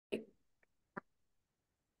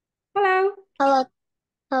Hello,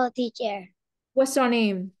 hello, teacher. What's your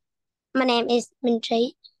name? My name is Minh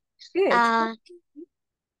Trí. Good. Uh,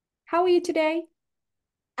 How are you today?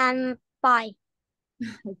 I'm fine.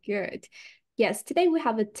 Good. Yes, today we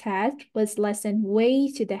have a test with lesson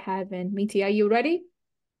Way to the Heaven. Minty, are you ready?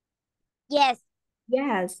 Yes,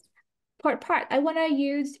 Yes. Part. I want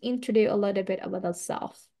to introduce a little bit about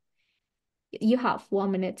ourselves. You have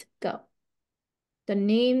 1 minute. Go. The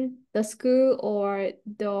name, the school, or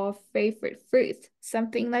the favorite fruit.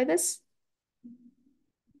 Something like this.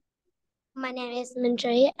 my name is Minh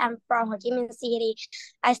Trí. I'm from Ho Chi Minh City.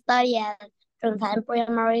 I study at Trường Thành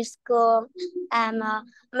Primary School.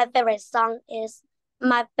 My favorite song is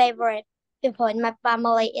my favorite people in my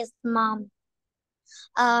family is mom.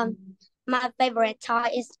 My favorite toy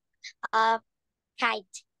is a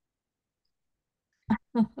kite.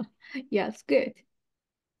 Yes, good.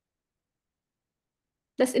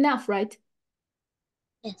 That's enough, right?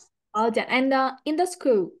 Yes, All done. And in the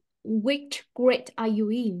school, which grade are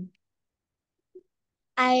you in?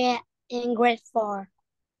 I in grade 4.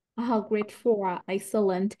 Oh, grade four.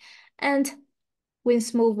 Excellent. And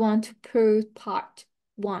let's move on to part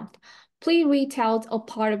one. Please retell a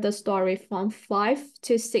part of the story from 5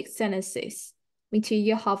 to 6 sentences. Until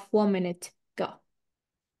you have 1 minute. Go.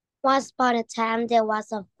 Once upon a time, there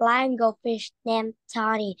was a flying goldfish named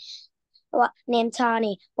Tony.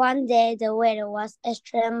 One day, the weather was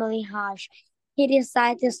extremely harsh. He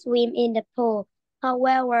decided to swim in the pool.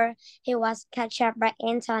 However, he was captured by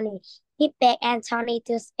Anthony. He begged Anthony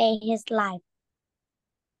to spare his life.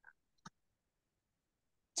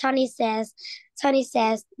 Tony says, Tony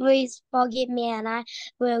says, please forgive me and I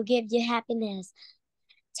will give you happiness.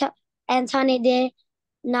 Anthony did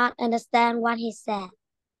not understand what he said.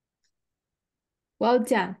 Well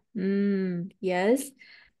done. Yes.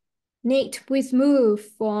 Next, please move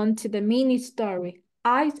on to the mini story.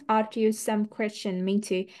 I ask you some question,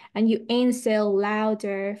 Minty, and you answer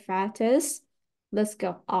louder, faster. Let's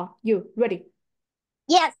go. Are you ready?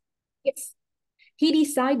 Yes. Yes. He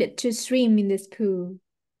decided to swim in this pool.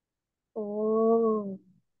 Oh,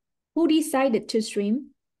 Who decided to swim?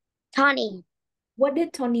 Tony, What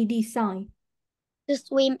did Tony decide? to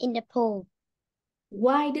swim in the pool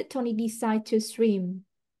Why did Tony decide to swim?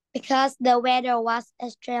 because the weather was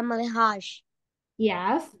extremely harsh.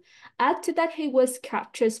 Yes. After that, he was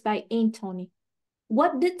captured by Anthony.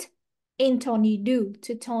 What did Anthony do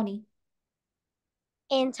to Tony?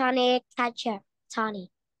 Anthony captured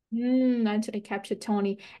Tony. Anthony captured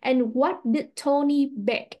Tony. And what did Tony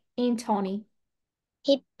beg Anthony?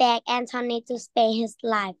 He begged Anthony to spare his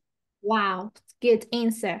life Wow, good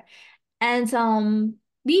answer. And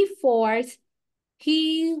before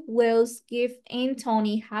he will give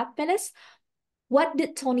Anthony happiness, what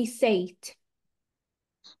did Tony say?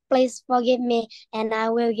 please forgive me and I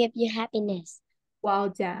will give you happiness. Well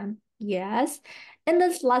done. Yes. In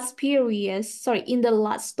the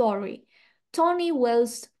last story, Tony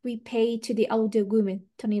was repaid to the older woman.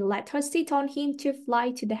 Tony let her sit on him to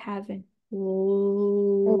fly to the heaven.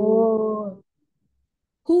 Oh. Oh,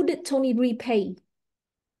 Who did Tony repay?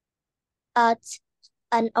 uh,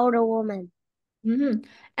 an older woman. Mm-hmm.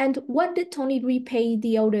 And what did Tony repay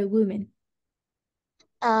the older woman?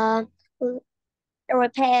 Uh,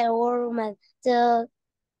 repair a woman. The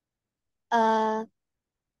uh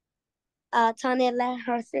Tony let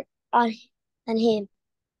her sit on him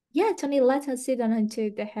Yeah, Tony let her sit on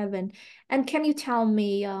into the heaven. And can you tell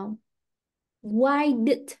me why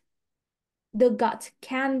did the God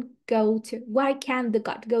why can the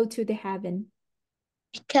God go to the heaven?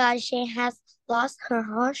 because she has lost her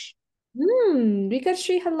horse. Because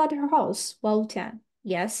she had left her house. Well done.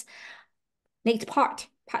 Yes. Next part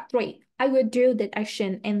three. I will do the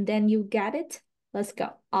action and then you get it. Let's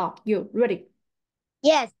go. Are you ready?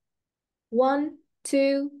 Yes, 1,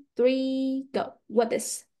 2, 3, go. What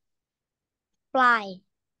is? fly,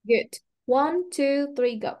 Good. 1, 2,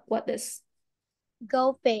 3, go. What is?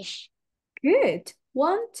 goldfish, Good.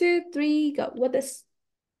 1, 2, 3, go. What is?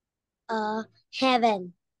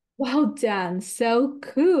 heaven. Well done. So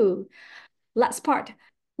cool. Last part.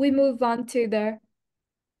 We move on to the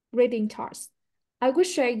reading task. I will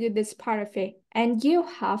show you this part of it, and you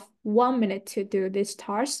have 1 minute to do this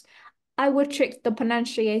task. I will check the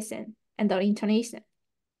pronunciation and the intonation.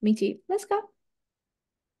 Minty, let's go.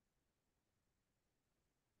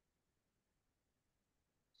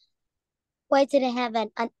 Way to the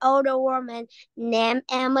heaven, an older woman named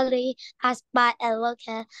Emily has spied a look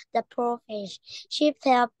at the poor fish. She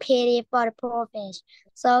felt pity for the poor fish,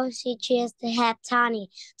 so she chose to help Tony.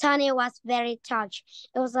 Tony was very touched.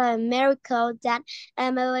 It was a miracle that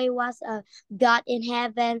Emily was a god in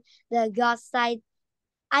heaven. The god said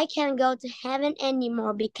I can't go to heaven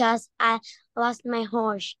anymore because I lost my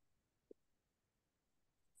horse.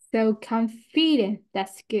 So confident.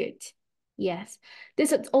 That's good. Yes,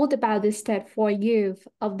 this is all about the step for you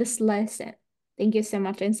of this lesson. Thank you so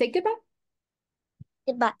much and say goodbye.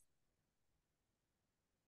 Goodbye.